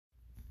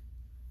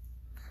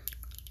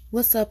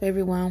What's up,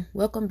 everyone?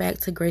 Welcome back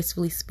to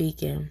Gracefully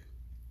Speaking.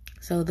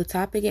 So the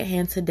topic at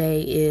hand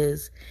today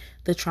is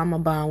the trauma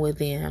bond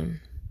within.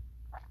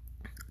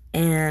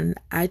 And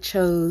I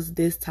chose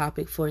this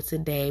topic for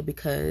today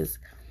because,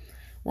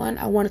 one,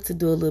 I wanted to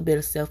do a little bit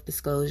of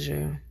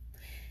self-disclosure.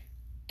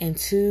 And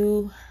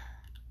two,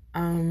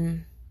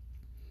 the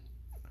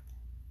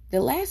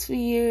last few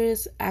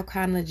years, I've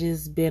kind of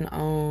just been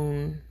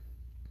on,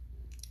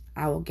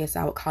 I would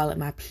call it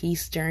my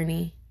peace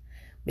journey.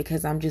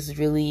 Because I'm just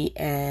really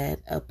at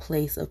a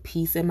place of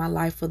peace in my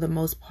life for the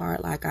most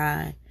part. Like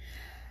I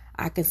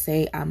can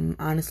say I'm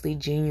honestly,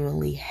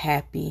 genuinely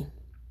happy.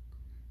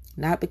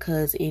 Not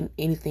because in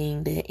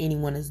anything that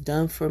anyone has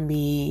done for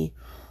me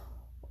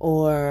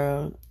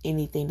or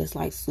anything that's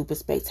like super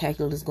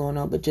spectacular that's going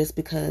on, but just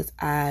because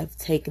I've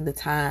taken the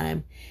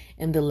time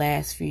in the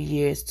last few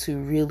years to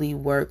really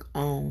work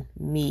on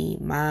me,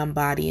 mind,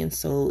 body, and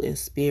soul and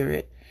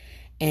spirit,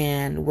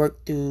 and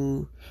work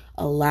through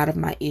a lot of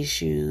my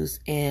issues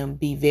and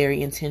be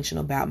very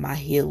intentional about my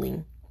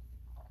healing.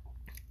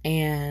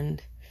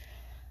 And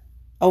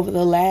over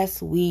the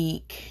last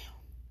week,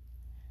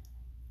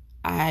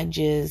 I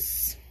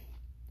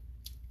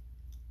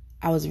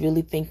was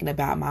really thinking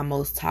about my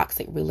most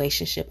toxic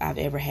relationship I've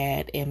ever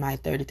had in my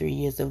 33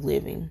 years of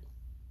living.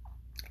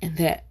 And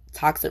that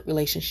toxic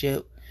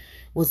relationship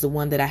was the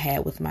one that I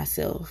had with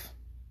myself.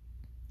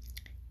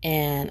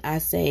 And I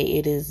say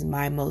it is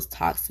my most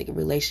toxic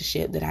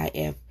relationship that I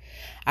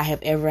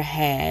have ever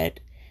had,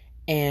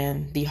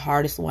 and the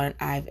hardest one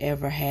I've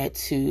ever had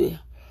to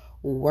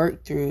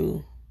work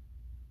through,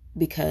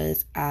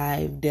 because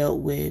I've dealt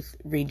with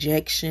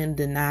rejection,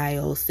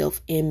 denial,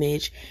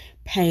 self-image,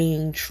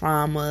 pain,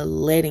 trauma,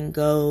 letting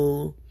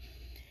go,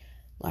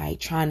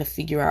 like trying to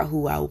figure out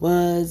who I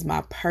was,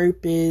 my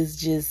purpose,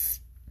 just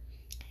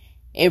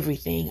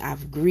everything.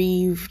 I've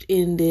grieved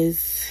in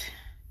this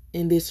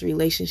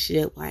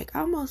relationship, like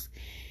almost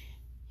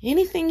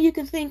anything you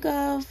can think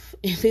of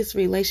in this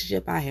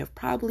relationship, I have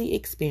probably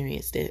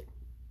experienced it.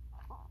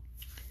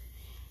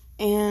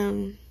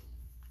 And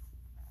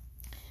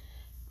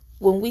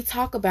when we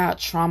talk about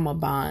trauma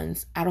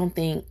bonds, I don't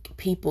think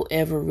people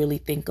ever really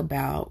think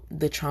about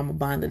the trauma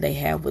bond that they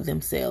have with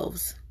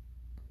themselves.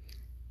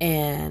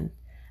 And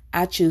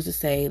I choose to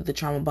say the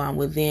trauma bond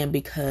within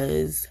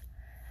because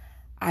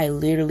I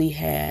literally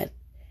had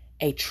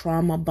a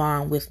trauma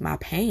bond with my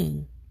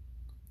pain.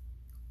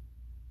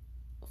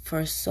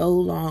 For so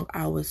long,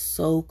 I was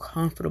so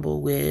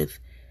comfortable with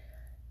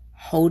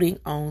holding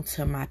on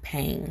to my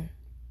pain.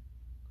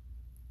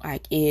 My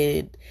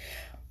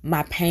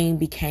pain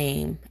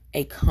became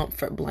a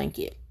comfort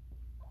blanket.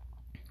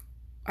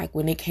 Like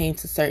when it came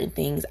to certain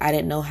things, I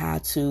didn't know how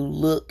to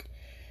look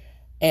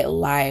at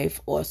life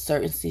or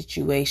certain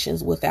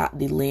situations without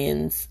the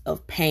lens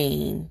of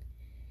pain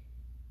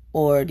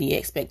or the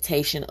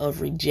expectation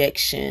of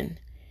rejection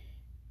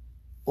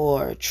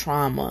or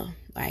trauma.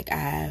 Like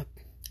I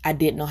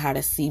didn't know how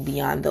to see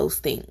beyond those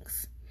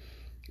things,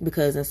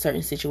 because in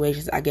certain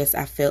situations, I guess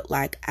I felt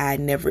like I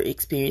never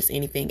experienced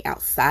anything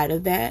outside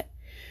of that.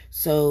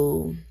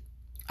 So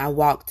I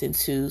walked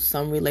into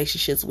some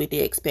relationships with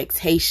the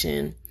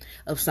expectation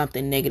of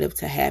something negative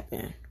to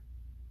happen.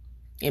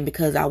 And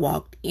because I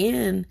walked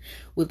in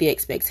with the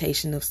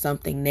expectation of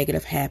something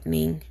negative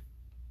happening,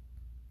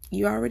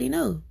 you already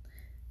know,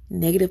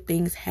 negative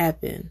things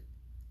happen.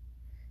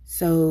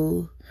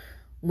 So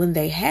when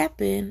they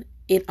happen,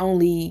 it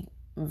only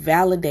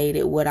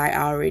validated what I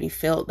already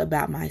felt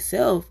about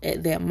myself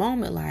at that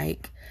moment.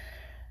 Like,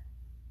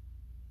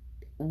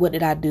 what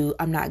did I do?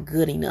 I'm not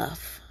good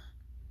enough.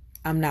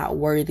 I'm not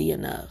worthy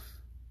enough.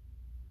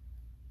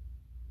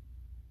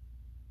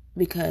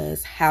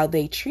 Because how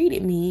they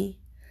treated me,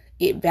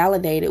 it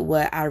validated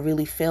what I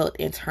really felt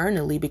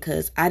internally,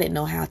 because I didn't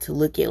know how to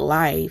look at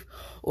life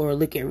or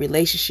look at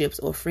relationships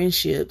or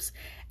friendships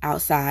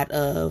outside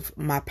of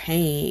my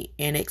pain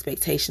and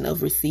expectation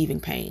of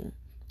receiving pain.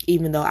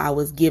 Even though I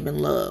was given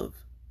love.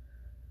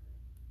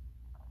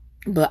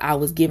 But I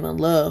was given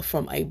love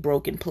from a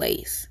broken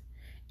place.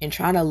 And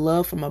trying to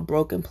love from a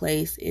broken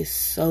place is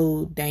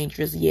so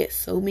dangerous, yet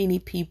so many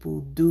people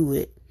do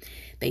it.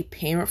 They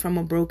parent from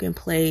a broken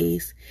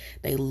place.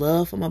 They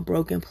love from a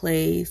broken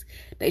place.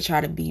 They try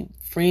to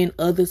befriend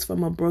others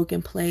from a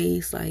broken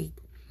place. Like,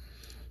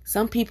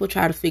 some people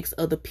try to fix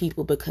other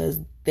people because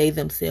they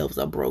themselves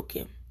are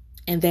broken.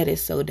 And that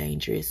is so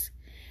dangerous.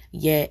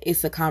 Yet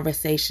it's a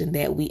conversation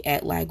that we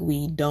act like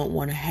we don't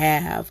want to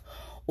have,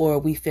 or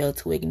we fail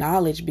to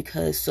acknowledge,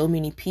 because so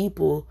many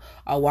people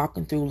are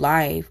walking through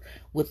life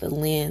with a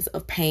lens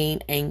of pain,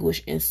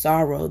 anguish, and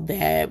sorrow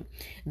that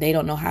they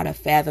don't know how to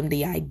fathom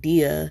the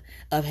idea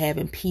of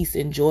having peace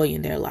and joy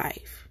in their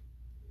life.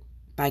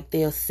 Like,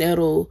 they'll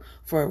settle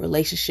for a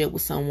relationship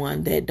with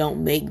someone that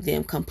don't make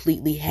them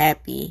completely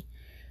happy,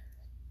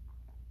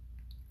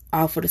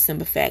 all for the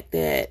simple fact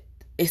that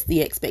it's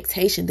the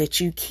expectation that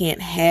you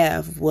can't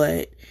have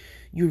what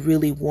you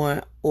really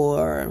want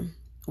or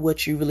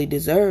what you really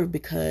deserve,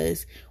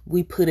 because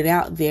we put it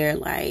out there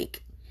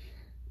like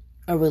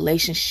a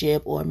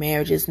relationship or a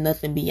marriage is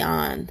nothing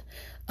beyond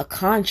a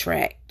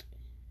contract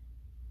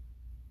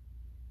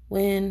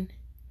when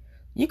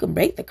you can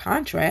break the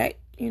contract.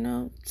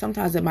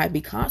 Sometimes it might be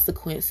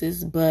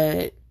consequences,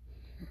 but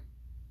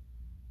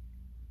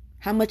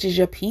how much is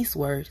your peace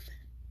worth?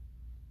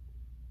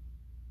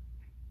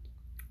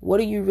 What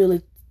are you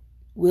really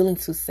willing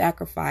to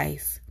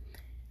sacrifice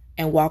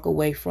and walk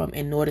away from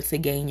in order to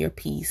gain your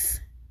peace?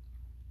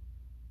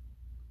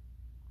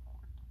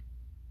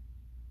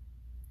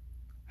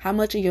 How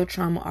much of your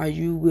trauma are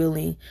you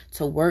willing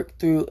to work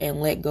through and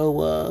let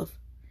go of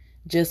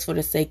just for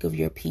the sake of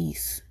your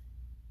peace?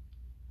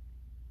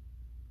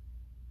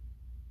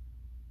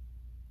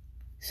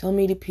 So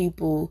many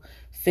people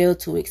fail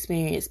to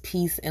experience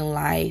peace in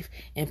life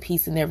and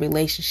peace in their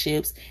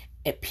relationships,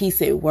 and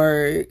peace at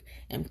work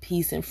and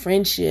peace in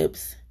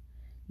friendships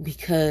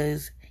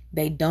because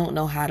they don't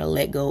know how to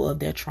let go of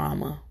their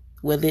trauma,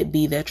 whether it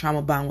be their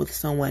trauma bond with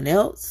someone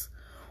else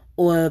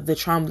or the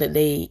trauma that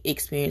they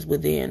experience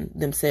within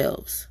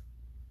themselves.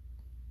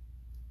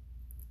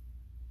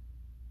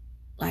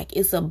 Like,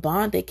 it's a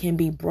bond that can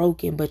be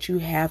broken, but you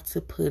have to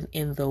put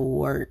in the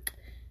work.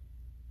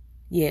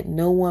 Yet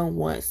no one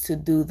wants to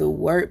do the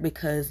work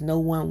because no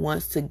one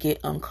wants to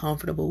get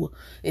uncomfortable,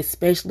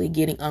 especially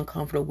getting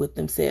uncomfortable with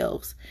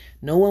themselves.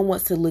 No one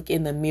wants to look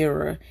in the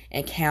mirror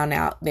and count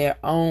out their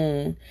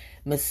own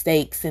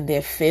mistakes and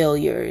their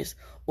failures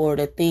or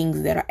the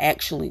things that are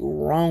actually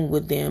wrong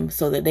with them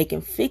so that they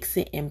can fix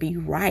it and be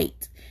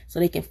right. So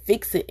they can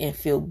fix it and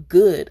feel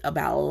good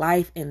about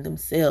life and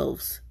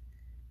themselves.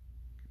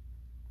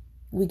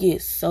 We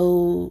get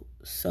so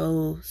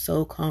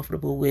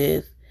comfortable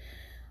with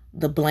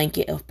the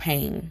blanket of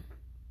pain,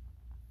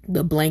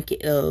 the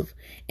blanket of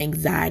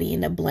anxiety,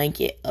 and the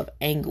blanket of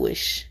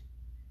anguish,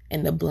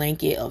 and the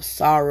blanket of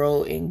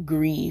sorrow and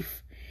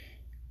grief.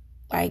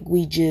 Like,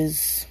 we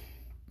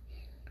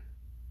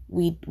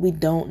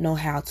don't know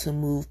how to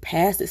move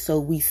past it, so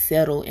we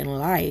settle in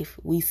life.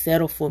 We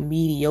settle for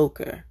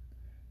mediocre.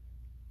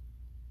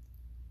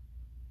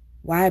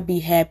 Why be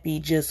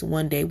happy just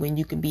one day when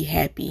you can be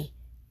happy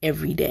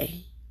every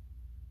day?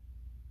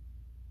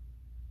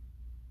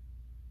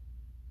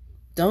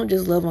 Don't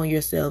just love on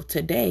yourself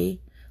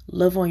today.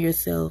 Love on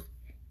yourself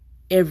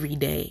every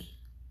day.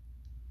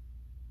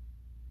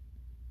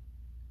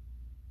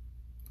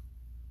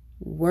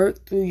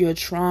 Work through your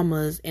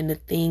traumas and the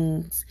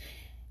things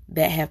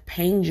that have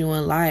pained you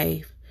in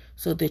life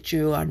so that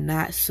you are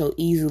not so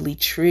easily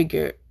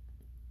triggered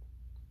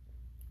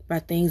by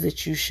things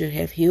that you should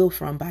have healed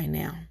from by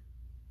now.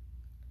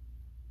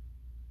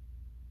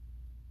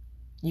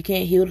 You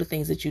can't heal the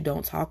things that you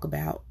don't talk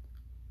about.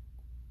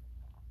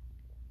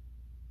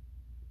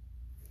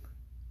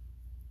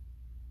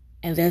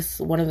 And that's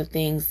one of the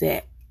things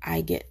that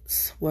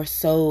were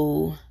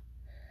so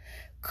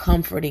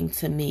comforting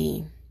to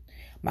me.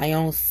 My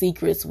own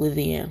secrets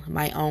within,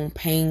 my own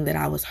pain that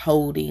I was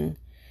holding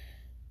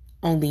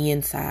on the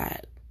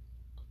inside.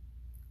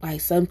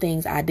 Like, some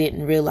things I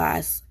didn't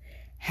realize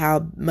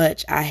how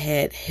much I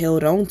had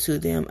held on to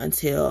them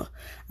until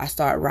I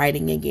started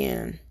writing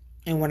again.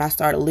 And when I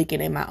started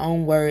looking at my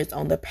own words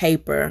on the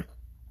paper,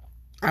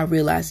 I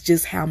realized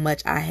just how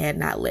much I had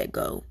not let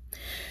go.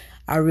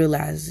 I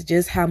realized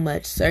just how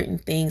much certain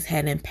things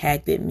had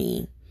impacted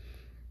me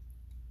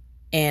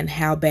and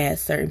how bad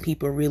certain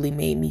people really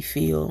made me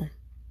feel.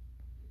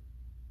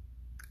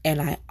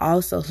 And I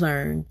also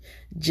learned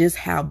just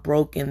how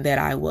broken that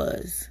I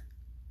was.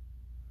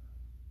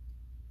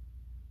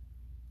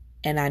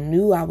 And I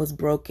knew I was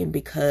broken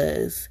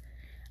because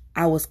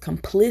I was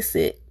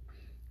complicit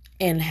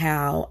in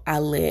how I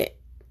let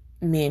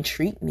men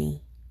treat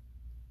me.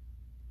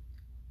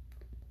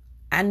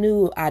 I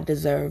knew I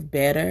deserved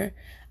better.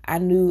 I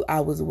knew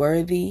I was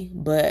worthy,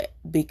 but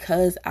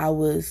because I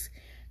was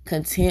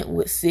content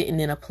with sitting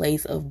in a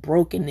place of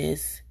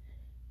brokenness,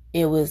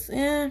 it was,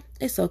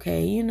 it's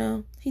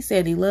okay, He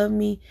said he loved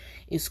me.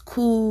 It's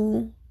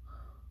cool,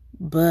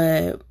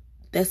 but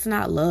that's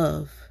not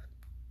love.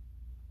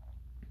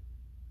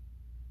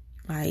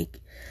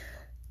 Like,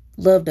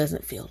 love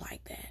doesn't feel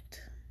like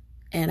that.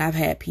 And I've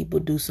had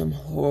people do some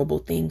horrible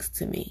things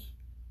to me.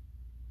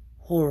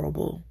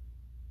 Horrible.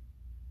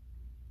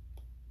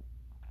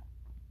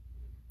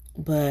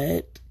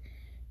 But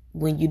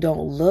when you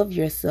don't love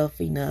yourself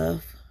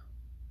enough,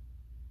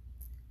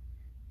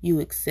 you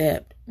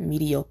accept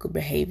mediocre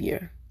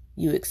behavior.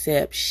 You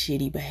accept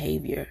shitty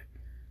behavior.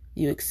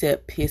 You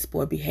accept piss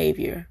poor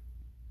behavior.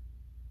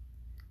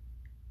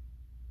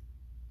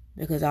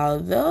 Because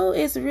although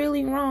it's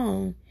really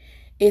wrong,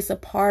 it's a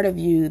part of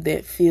you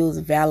that feels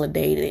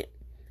validated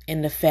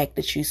in the fact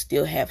that you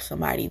still have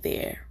somebody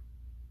there.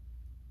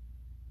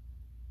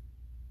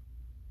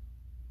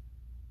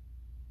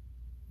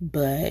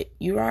 But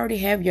you already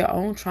have your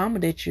own trauma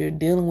that you're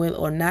dealing with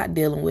or not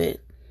dealing with.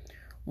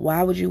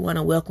 Why would you want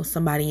to welcome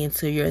somebody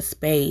into your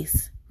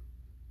space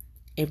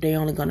if they're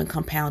only going to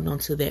compound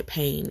onto that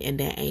pain and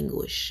that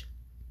anguish?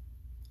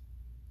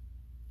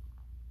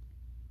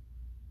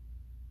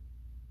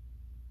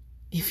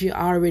 If you're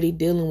already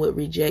dealing with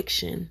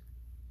rejection,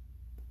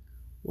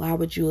 why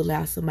would you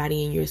allow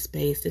somebody in your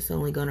space that's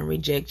only going to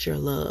reject your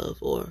love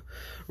or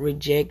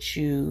reject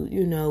you,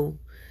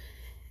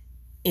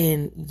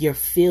 in your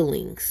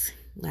feelings.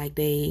 Like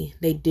they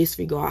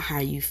disregard how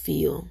you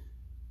feel.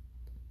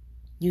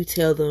 You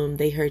tell them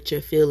they hurt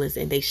your feelings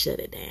and they shut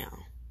it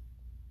down.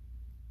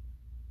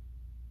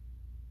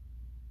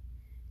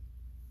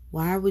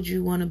 Why would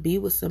you want to be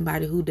with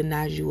somebody who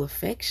denies you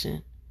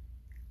affection?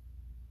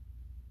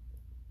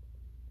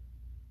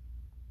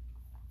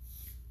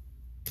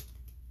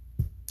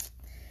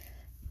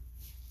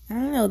 I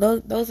don't know.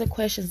 Those are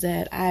questions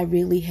that I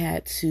really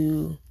had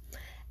to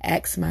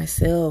ask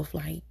myself.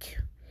 Like,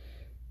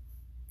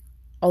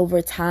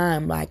 over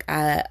time, like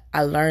I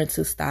learned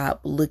to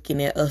stop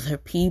looking at other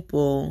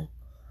people,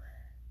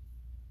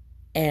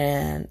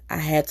 and I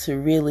had to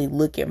really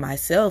look at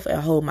myself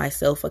and hold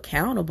myself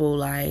accountable.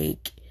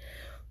 Like,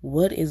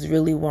 what is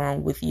really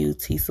wrong with you,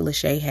 Tisa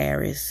Lachey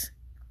Harris?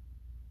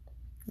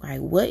 Like,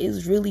 what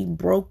is really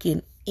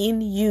broken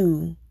in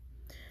you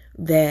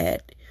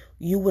that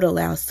you would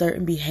allow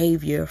certain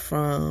behavior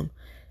from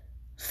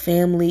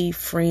family,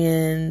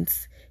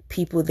 friends,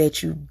 people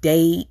that you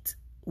date,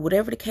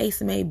 whatever the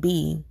case may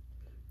be?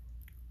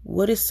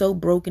 What is so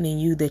broken in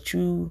you that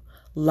you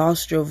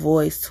lost your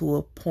voice to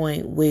a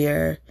point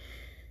where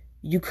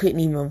you couldn't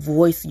even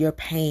voice your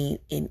pain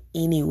in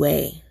any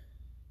way?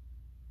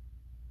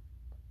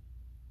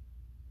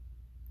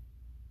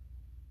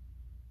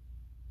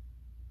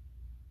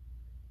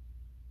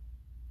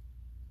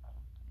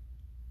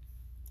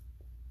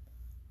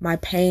 My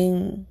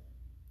pain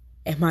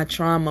and my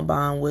trauma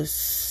bond was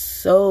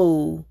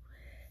so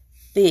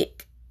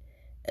thick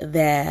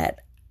that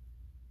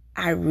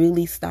I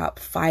really stopped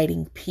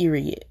fighting,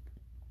 period.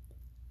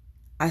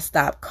 I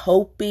stopped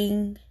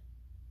coping.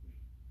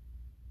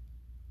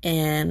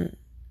 And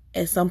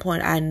at some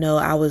point, I know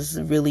I was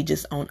really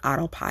just on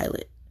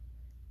autopilot.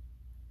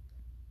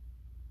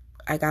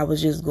 Like, I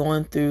was just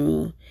going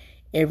through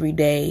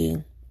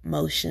everyday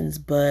motions,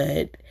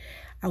 but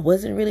I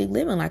wasn't really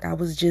living. Like, I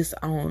was just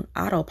on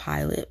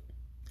autopilot.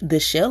 The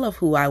shell of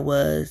who I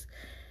was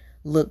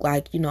looked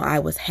like, I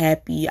was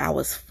happy, I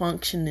was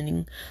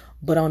functioning,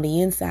 but on the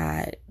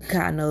inside,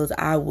 God knows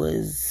I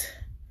was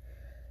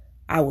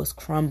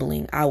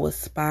crumbling. I was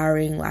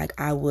spiraling. Like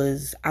I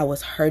was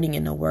hurting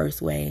in the worst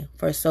way.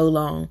 For so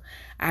long,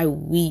 I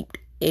wept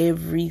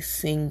every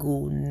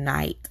single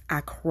night.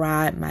 I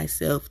cried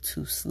myself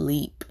to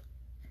sleep.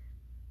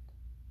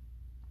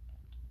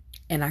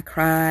 And I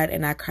cried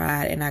and I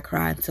cried and I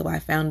cried until I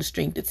found the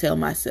strength to tell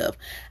myself,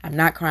 I'm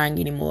not crying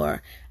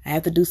anymore. I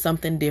have to do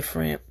something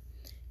different.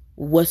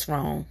 What's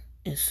wrong?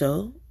 And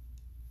so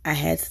I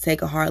had to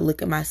take a hard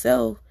look at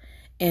myself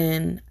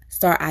and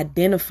start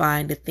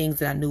identifying the things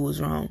that I knew was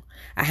wrong.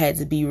 I had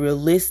to be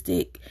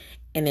realistic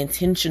and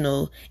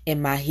intentional in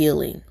my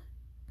healing.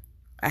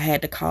 I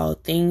had to call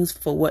things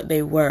for what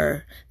they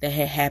were that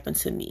had happened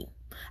to me.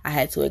 I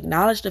had to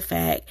acknowledge the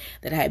fact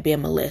that I had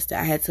been molested.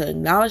 I had to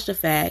acknowledge the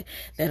fact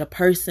that a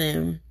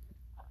person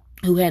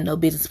who had no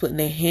business putting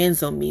their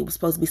hands on me, was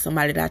supposed to be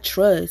somebody that I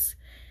trust,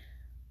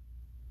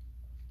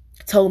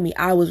 told me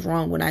I was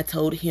wrong when I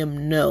told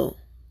him no.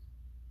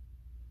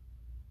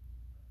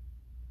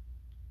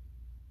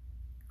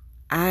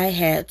 I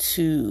had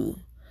to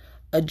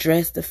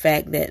address the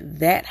fact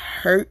that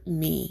hurt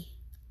me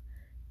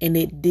and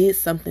it did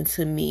something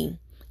to me,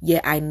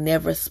 yet I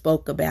never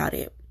spoke about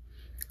it.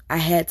 I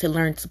had to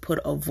learn to put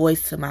a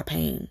voice to my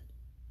pain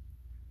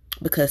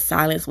because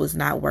silence was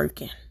not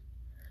working,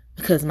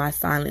 because my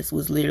silence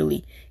was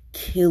literally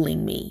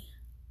killing me.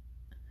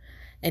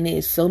 And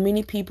there's so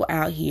many people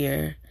out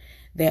here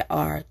that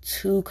are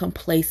too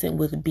complacent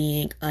with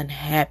being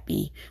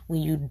unhappy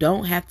when you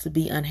don't have to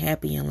be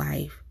unhappy in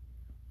life.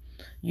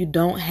 You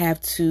don't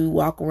have to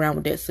walk around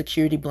with that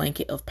security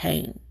blanket of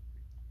pain.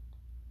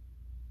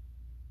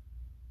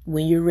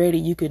 When you're ready,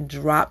 you can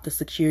drop the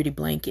security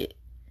blanket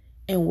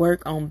and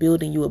work on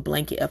building you a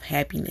blanket of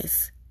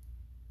happiness.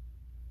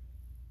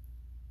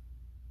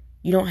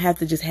 You don't have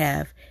to just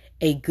have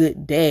a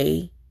good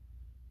day.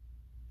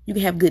 You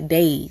can have good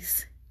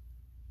days.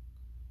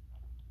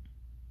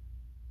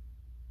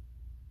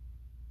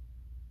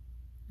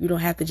 You don't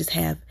have to just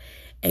have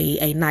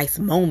a nice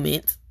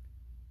moment.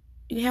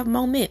 You can have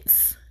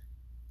moments.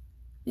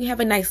 You can have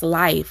a nice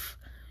life.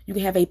 You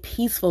can have a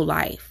peaceful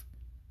life.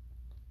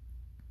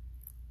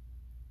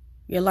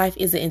 Your life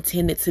isn't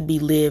intended to be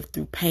lived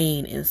through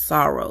pain and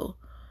sorrow.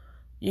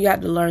 You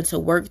got to learn to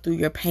work through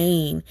your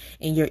pain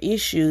and your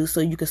issues so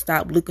you can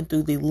stop looking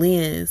through the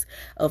lens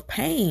of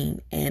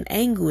pain and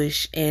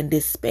anguish and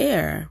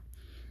despair.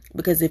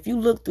 Because if you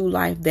look through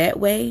life that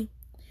way,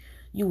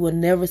 you will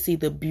never see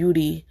the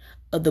beauty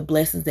of the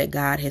blessings that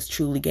God has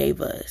truly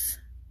gave us.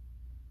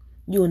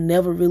 You will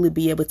never really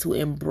be able to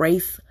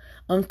embrace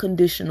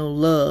unconditional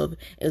love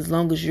as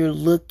long as you're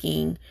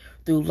looking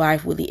through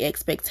life with the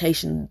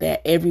expectation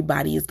that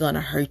everybody is going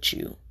to hurt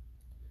you.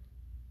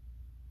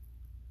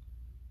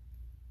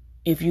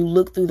 If you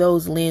look through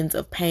those lenses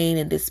of pain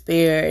and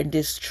despair and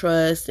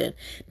distrust and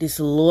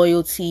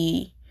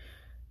disloyalty,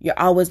 you're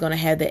always going to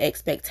have the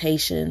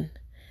expectation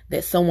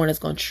that someone is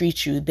going to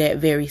treat you that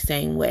very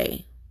same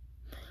way.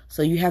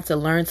 So you have to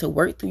learn to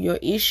work through your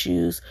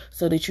issues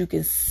so that you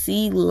can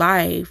see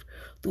life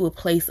through a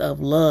place of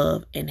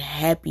love and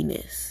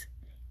happiness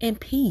and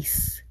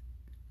peace.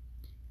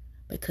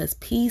 Because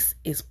peace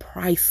is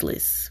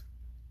priceless.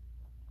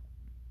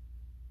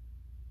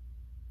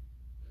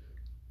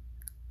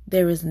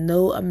 There is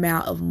no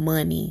amount of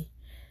money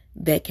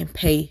that can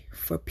pay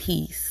for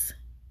peace.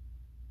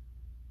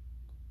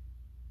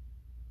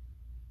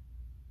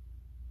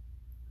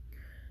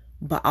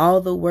 But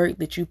all the work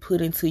that you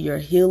put into your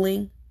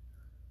healing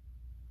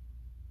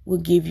will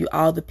give you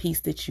all the peace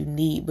that you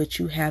need, but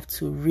you have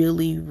to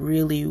really,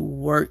 really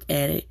work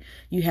at it.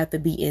 You have to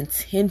be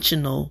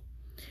intentional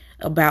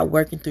about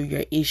working through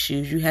your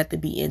issues. You have to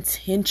be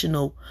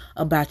intentional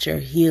about your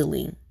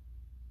healing.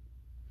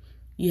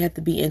 You have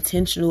to be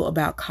intentional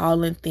about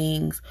calling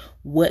things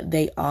what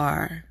they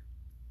are.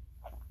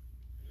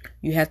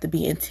 You have to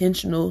be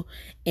intentional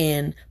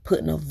in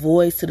putting a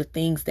voice to the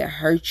things that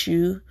hurt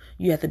you.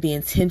 You have to be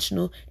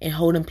intentional in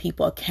holding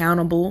people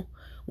accountable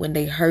when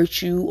they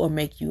hurt you or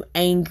make you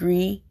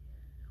angry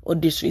or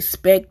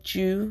disrespect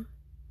you.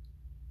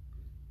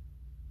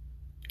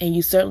 And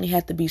you certainly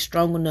have to be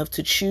strong enough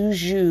to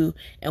choose you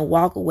and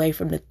walk away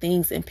from the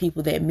things and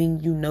people that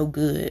mean you no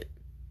good.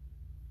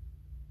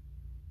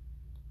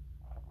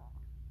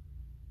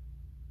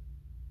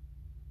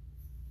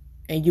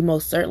 And you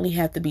most certainly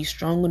have to be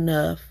strong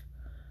enough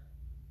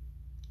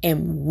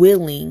and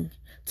willing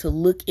to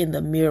look in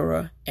the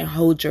mirror and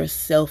hold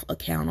yourself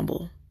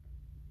accountable.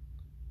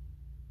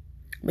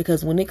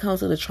 Because when it comes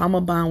to the trauma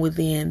bond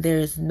within, there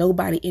is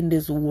nobody in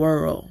this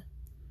world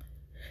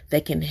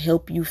that can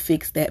help you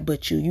fix that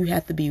but you. You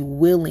have to be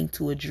willing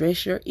to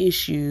address your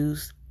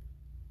issues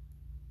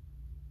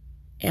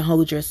and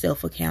hold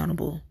yourself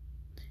accountable.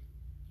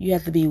 You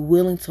have to be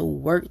willing to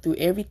work through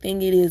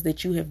everything it is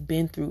that you have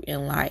been through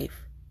in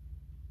life.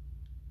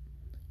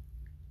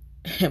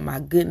 And my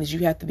goodness, you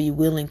have to be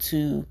willing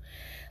to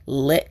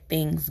let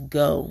things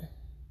go.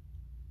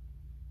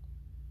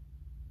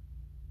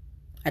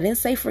 I didn't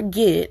say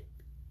forget,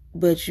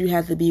 but you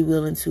have to be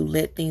willing to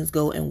let things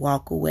go and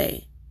walk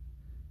away.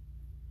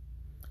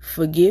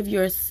 Forgive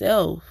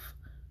yourself.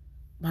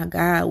 My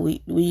God,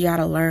 we got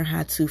to learn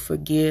how to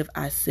forgive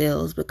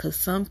ourselves, because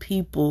some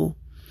people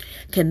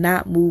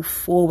cannot move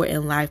forward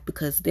in life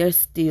because they're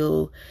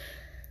still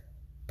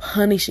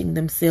punishing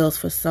themselves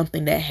for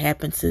something that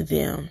happened to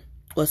them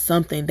or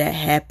something that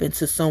happened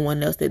to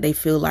someone else that they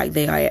feel like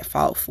they are at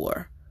fault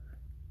for.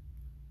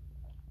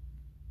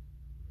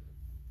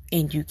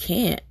 And you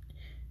can't.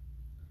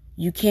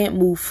 You can't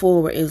move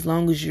forward as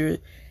long as you're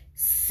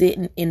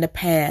sitting in the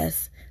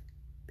past,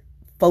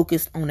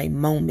 focused on a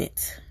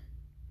moment.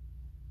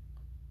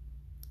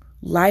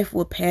 Life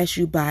will pass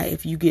you by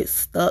if you get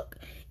stuck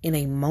in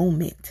a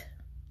moment.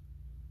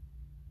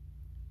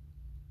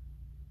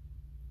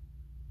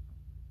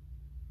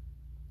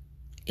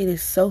 It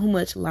is so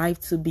much life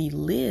to be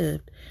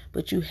lived,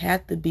 but you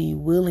have to be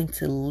willing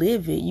to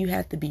live it. You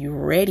have to be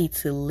ready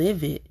to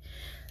live it.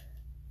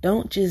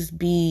 Don't just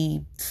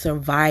be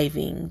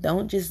surviving.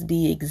 Don't just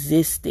be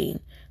existing.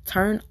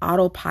 Turn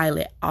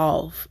autopilot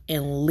off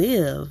and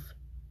live.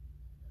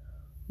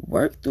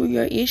 Work through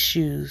your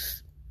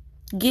issues.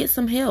 Get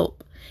some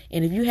help.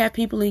 And if you have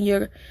people in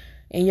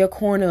your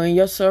corner or in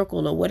your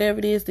circle or whatever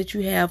it is that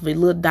you have, a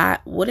little dot,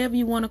 whatever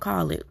you want to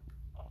call it,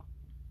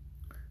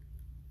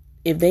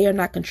 if they are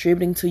not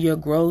contributing to your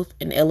growth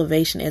and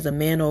elevation as a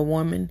man or a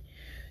woman,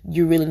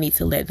 you really need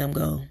to let them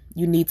go.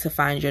 You need to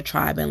find your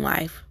tribe in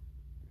life.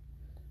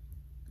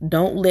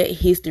 Don't let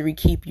history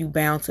keep you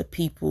bound to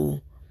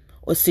people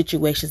or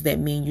situations that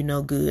mean you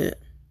no good.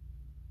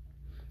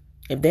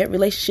 If that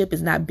relationship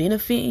is not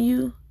benefiting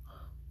you,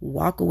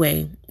 walk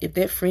away. If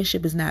that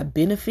friendship is not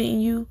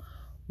benefiting you,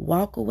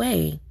 walk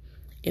away.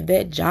 If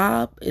that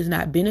job is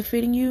not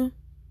benefiting you,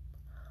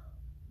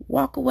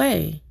 walk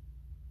away.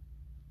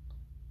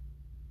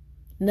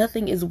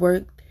 Nothing is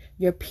worth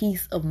your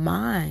peace of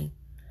mind.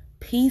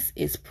 Peace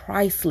is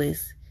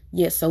priceless,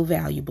 yet so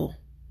valuable.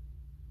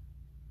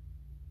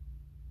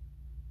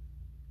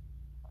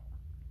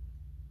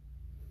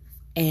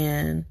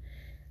 And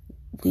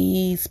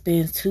we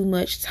spend too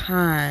much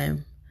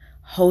time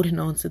holding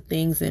on to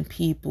things and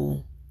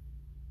people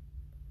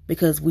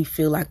because we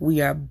feel like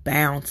we are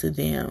bound to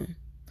them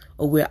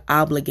or we're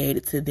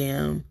obligated to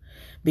them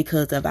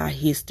because of our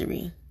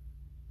history,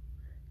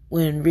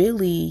 when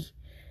really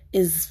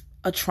is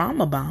a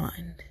trauma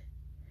bond.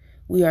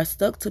 We are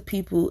stuck to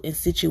people and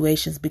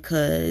situations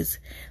because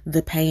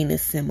the pain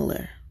is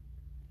similar.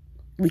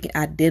 We can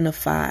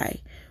identify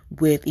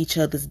with each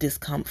other's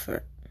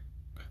discomfort.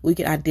 We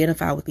can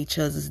identify with each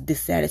other's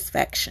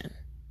dissatisfaction.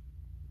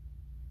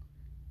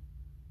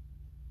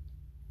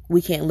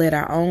 We can't let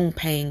our own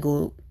pain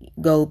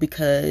go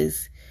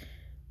because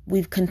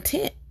we've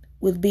content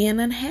with being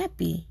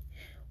unhappy.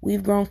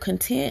 We've grown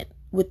content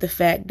with the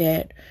fact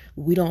that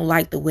we don't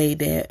like the way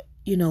that,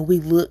 we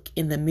look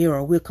in the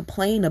mirror. We'll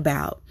complain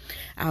about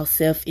our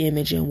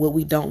self-image and what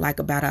we don't like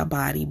about our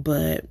body,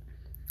 but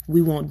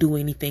we won't do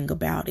anything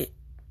about it.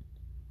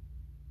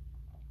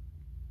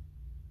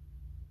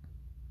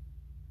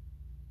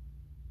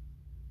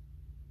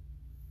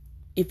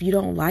 If you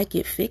don't like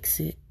it, fix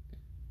it.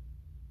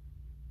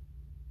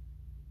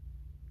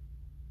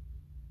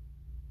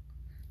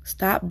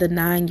 Stop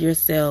denying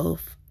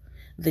yourself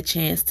the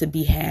chance to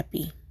be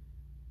happy.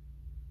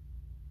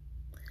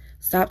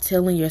 Stop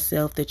telling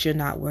yourself that you're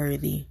not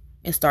worthy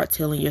and start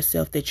telling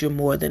yourself that you're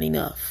more than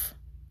enough.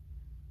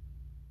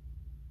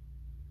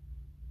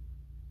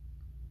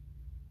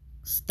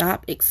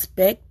 Stop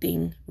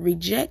expecting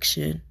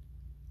rejection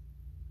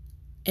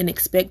and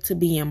expect to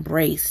be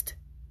embraced,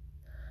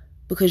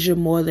 because you're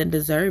more than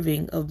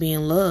deserving of being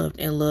loved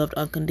and loved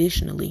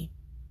unconditionally.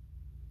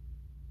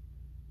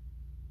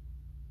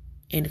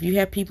 And if you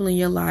have people in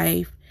your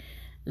life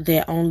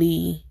that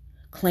only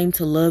claim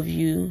to love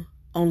you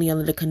only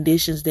under the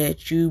conditions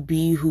that you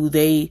be who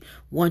they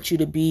want you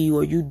to be,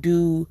 or you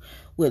do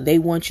what they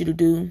want you to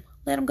do,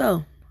 let them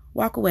go.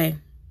 Walk away.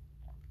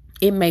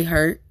 It may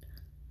hurt,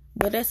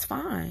 but that's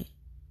fine.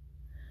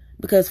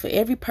 Because for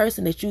every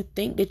person that you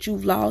think that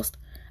you've lost,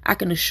 I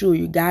can assure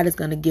you God is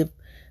going to give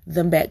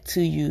them back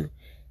to you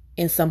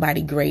in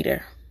somebody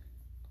greater.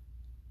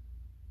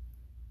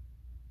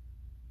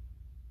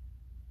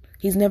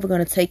 He's never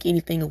going to take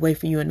anything away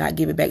from you and not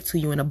give it back to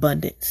you in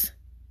abundance.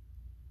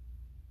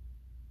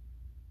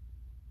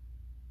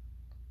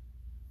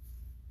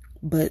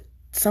 But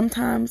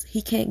sometimes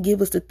he can't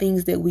give us the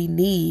things that we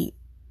need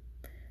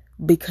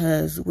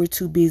because we're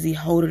too busy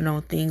holding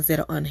on things that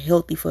are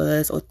unhealthy for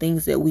us or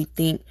things that we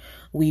think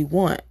we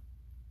want.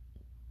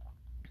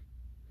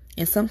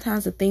 And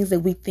sometimes the things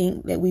that we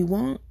think that we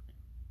want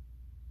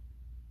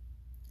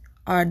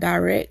are a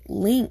direct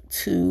link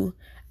to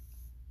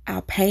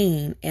our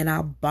pain and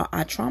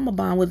our trauma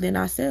bond within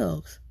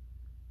ourselves.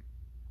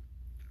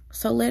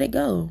 So let it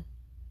go.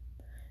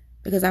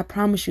 Because I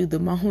promise you, the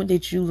moment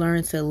that you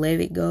learn to let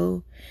it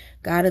go,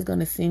 God is going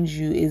to send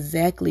you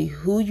exactly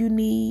who you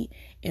need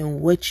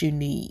and what you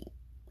need.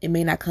 It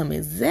may not come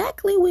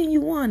exactly when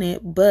you want it,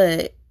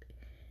 but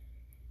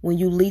when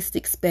you least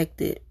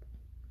expect it,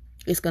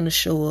 it's going to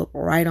show up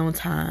right on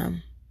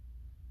time.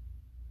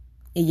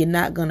 And you're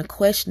not going to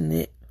question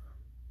it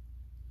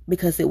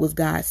because it was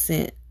God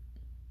sent.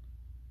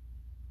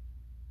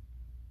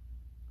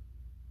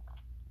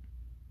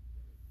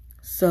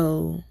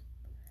 So,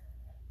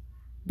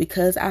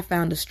 because I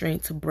found the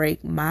strength to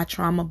break my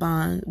trauma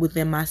bond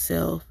within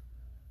myself,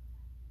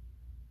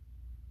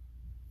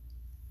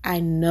 I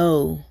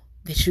know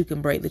that you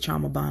can break the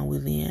trauma bond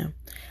within.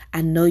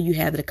 I know you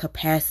have the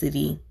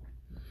capacity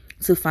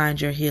to find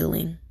your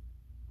healing.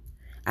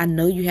 I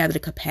know you have the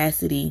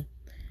capacity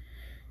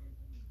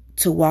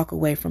to walk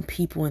away from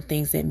people and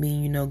things that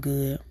mean you no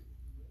good.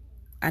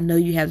 I know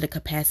you have the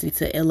capacity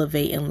to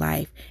elevate in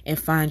life and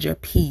find your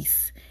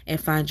peace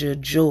and find your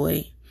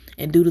joy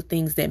and do the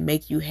things that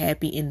make you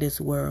happy in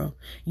this world.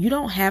 You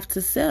don't have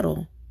to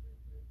settle.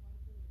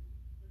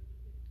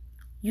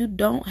 You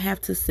don't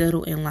have to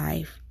settle in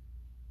life.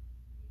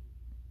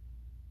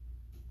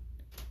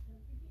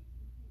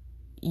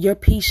 Your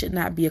peace should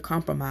not be a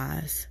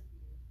compromise.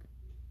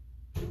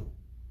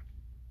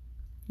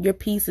 Your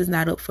peace is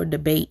not up for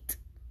debate.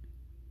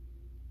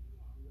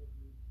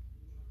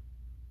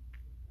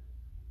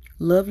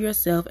 Love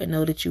yourself and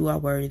know that you are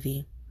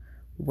worthy.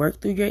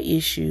 Work through your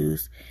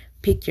issues.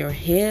 Pick your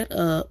head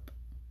up.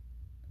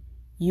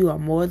 You are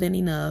more than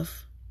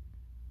enough.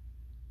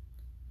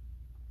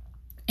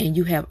 And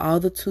you have all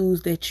the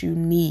tools that you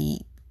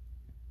need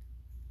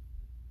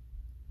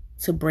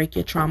to break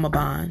your trauma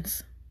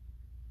bonds.